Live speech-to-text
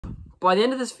by the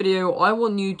end of this video, I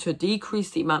want you to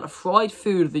decrease the amount of fried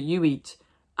food that you eat.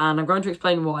 And I'm going to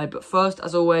explain why. But first,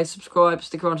 as always, subscribe,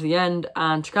 stick around to the end,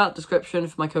 and check out the description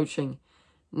for my coaching.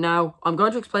 Now, I'm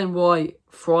going to explain why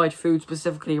fried food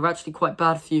specifically are actually quite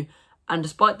bad for you. And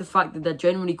despite the fact that they're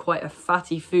generally quite a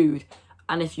fatty food,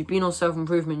 and if you've been on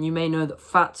self-improvement, you may know that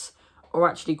fats are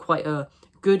actually quite a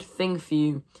good thing for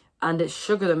you. And it's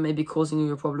sugar that may be causing you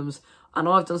your problems. And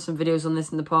I've done some videos on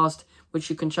this in the past,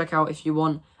 which you can check out if you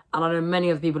want. And I know many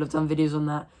other people have done videos on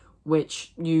that,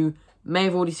 which you may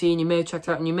have already seen, you may have checked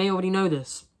out, and you may already know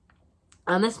this.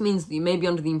 And this means that you may be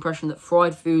under the impression that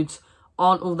fried foods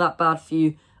aren't all that bad for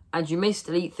you, and you may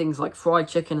still eat things like fried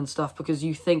chicken and stuff because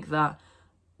you think that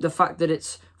the fact that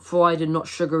it's fried and not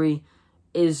sugary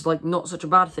is like not such a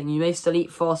bad thing. You may still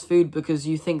eat fast food because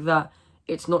you think that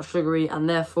it's not sugary and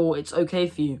therefore it's okay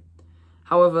for you.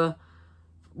 However,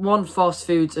 fast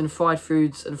foods and fried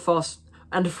foods and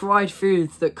fried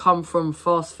foods that come from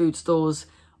fast food stores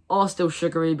are still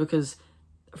sugary because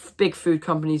big food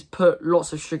companies put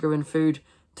lots of sugar in food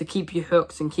to keep you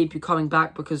hooked and keep you coming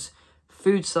back, because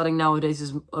food selling nowadays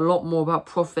is a lot more about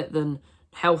profit than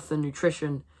health and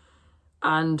nutrition.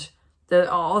 And there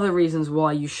are other reasons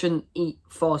why you shouldn't eat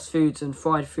fast foods and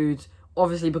fried foods,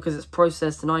 obviously because it's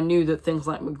processed, and I knew that things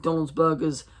like McDonald's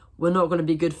burgers were not going to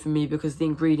be good for me because the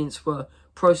ingredients were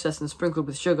processed and sprinkled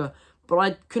with sugar. But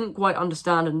I couldn't quite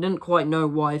understand and didn't quite know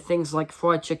why things like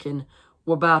fried chicken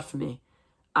were bad for me.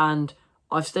 And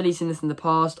I've still eaten this in the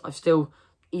past. I've still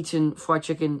eaten fried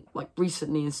chicken like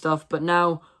recently and stuff. But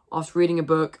now, after reading a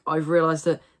book, I've realised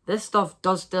that this stuff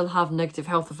does still have negative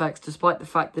health effects despite the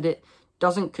fact that it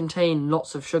doesn't contain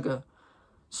lots of sugar.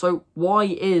 So why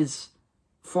is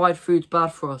fried foods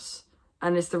bad for us?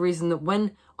 And it's the reason that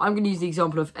when I'm going to use the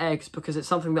example of eggs because it's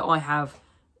something that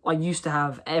I used to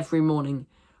have every morning.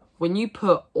 When you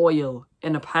put oil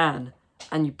in a pan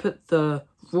and you put the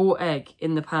raw egg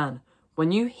in the pan,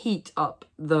 when you heat up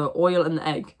the oil and the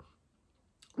egg,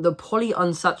 the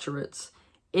polyunsaturates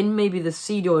in maybe the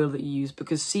seed oil that you use,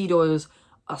 because seed oils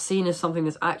are seen as something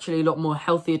that's actually a lot more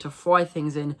healthier to fry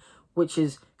things in, which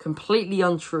is completely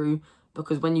untrue,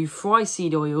 because when you fry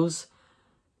seed oils,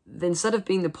 instead of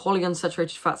being the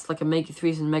polyunsaturated fats like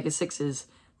omega-3s and omega-6s,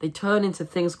 they turn into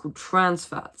things called trans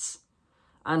fats.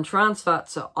 And trans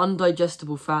fats are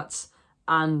undigestible fats,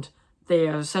 and they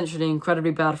are essentially incredibly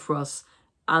bad for us,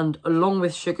 and along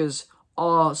with sugars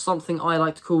are something I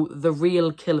like to call the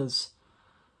real killers.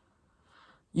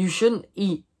 You shouldn't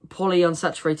eat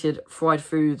polyunsaturated fried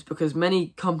foods because many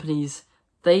companies,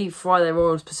 they fry their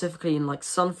oil specifically in like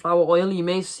sunflower oil. You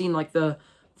may have seen like the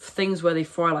things where they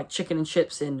fry like chicken and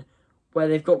chips in, where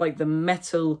they've got like the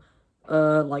metal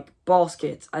like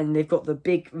basket and they've got the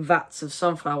big vats of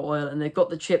sunflower oil and they've got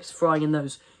the chips frying in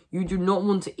those. You do not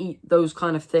want to eat those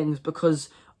kind of things because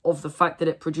of the fact that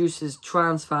it produces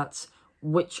trans fats,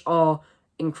 which are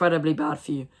incredibly bad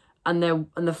for you. And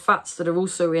the fats that are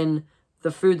also in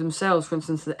the food themselves, for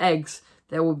instance the eggs,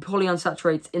 there will be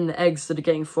polyunsaturates in the eggs that are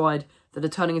getting fried that are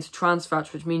turning into trans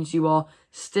fats, which means you are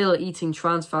still eating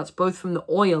trans fats, both from the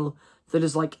oil that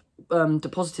is like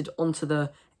deposited onto the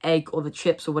egg or the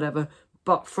chips or whatever,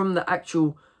 but from the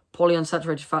actual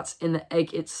polyunsaturated fats in the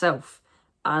egg itself.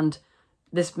 And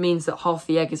this means that half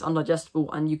the egg is undigestible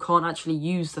and you can't actually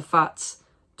use the fats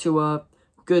to a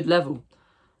good level.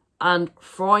 And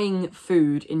frying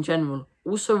food in general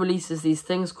also releases these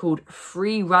things called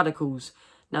free radicals.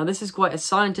 Now this is quite a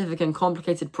scientific and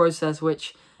complicated process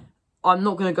which I'm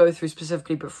not going to go through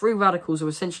specifically, but free radicals are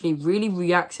essentially really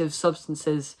reactive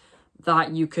substances that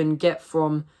you can get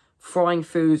from frying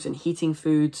foods and heating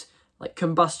foods, like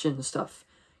combustion and stuff.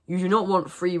 You do not want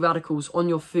free radicals on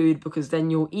your food because then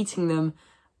you're eating them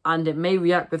and it may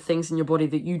react with things in your body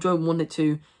that you don't want it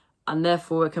to, and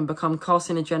therefore it can become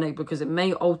carcinogenic because it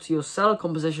may alter your cell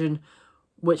composition,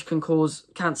 which can cause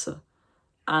cancer.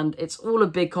 And it's all a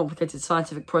big complicated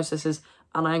scientific processes,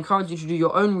 and I encourage you to do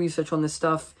your own research on this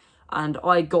stuff. And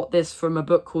I got this from a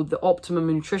book called The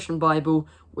Optimum Nutrition Bible,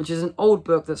 which is an old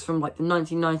book that's from like the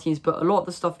 1990s, but a lot of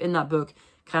the stuff in that book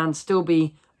can still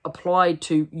be applied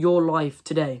to your life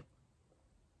today.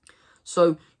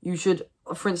 So you should,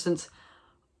 for instance,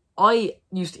 I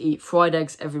used to eat fried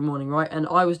eggs every morning, right? And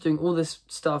I was doing all this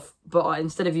stuff, but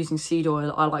instead of using seed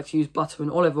oil, I like to use butter and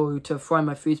olive oil to fry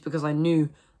my foods because I knew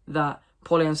that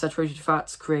polyunsaturated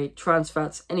fats create trans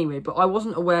fats anyway, but I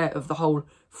wasn't aware of the whole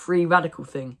free radical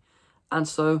thing. And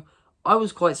so I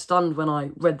was quite stunned when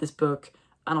I read this book,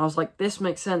 and I was like, this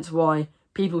makes sense why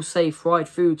people say fried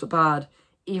foods are bad,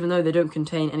 even though they don't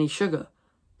contain any sugar,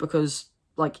 because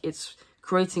like it's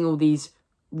creating all these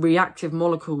reactive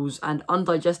molecules and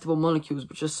undigestible molecules,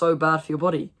 which are so bad for your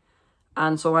body.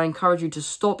 And so I encourage you to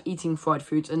stop eating fried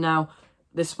foods. And now,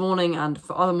 this morning and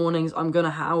for other mornings, I'm going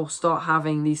to start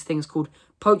having these things called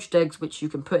poached eggs, which you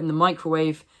can put in the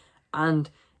microwave, and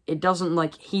it doesn't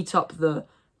like heat up the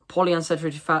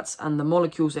polyunsaturated fats and the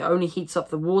molecules. It only heats up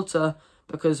the water,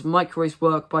 because microwaves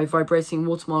work by vibrating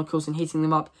water molecules and heating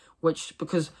them up, which,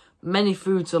 because many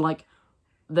foods are like,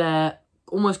 they're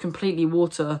almost completely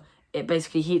water, it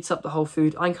basically heats up the whole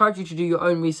food. I encourage you to do your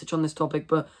own research on this topic,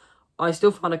 but I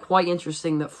still find it quite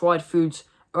interesting that fried foods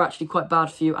are actually quite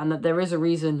bad for you, and that there is a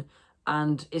reason,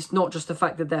 and it's not just the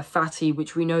fact that they're fatty,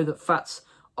 which we know that fats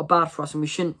are bad for us, and we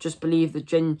shouldn't just believe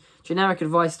the generic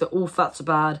advice that all fats are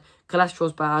bad,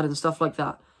 cholesterol's bad, and stuff like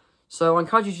that. So I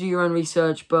encourage you to do your own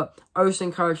research, but I also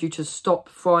encourage you to stop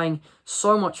frying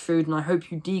so much food, and I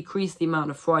hope you decrease the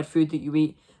amount of fried food that you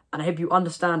eat, and I hope you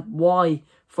understand why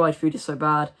fried food is so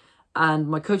bad. And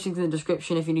my coaching's in the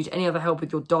description if you need any other help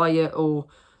with your diet or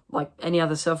like any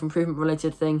other self-improvement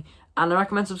related thing. And I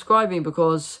recommend subscribing,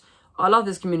 because I love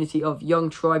this community of young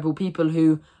tribal people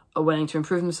who are willing to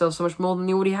improve themselves so much more than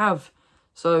they already have.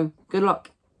 So good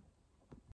luck.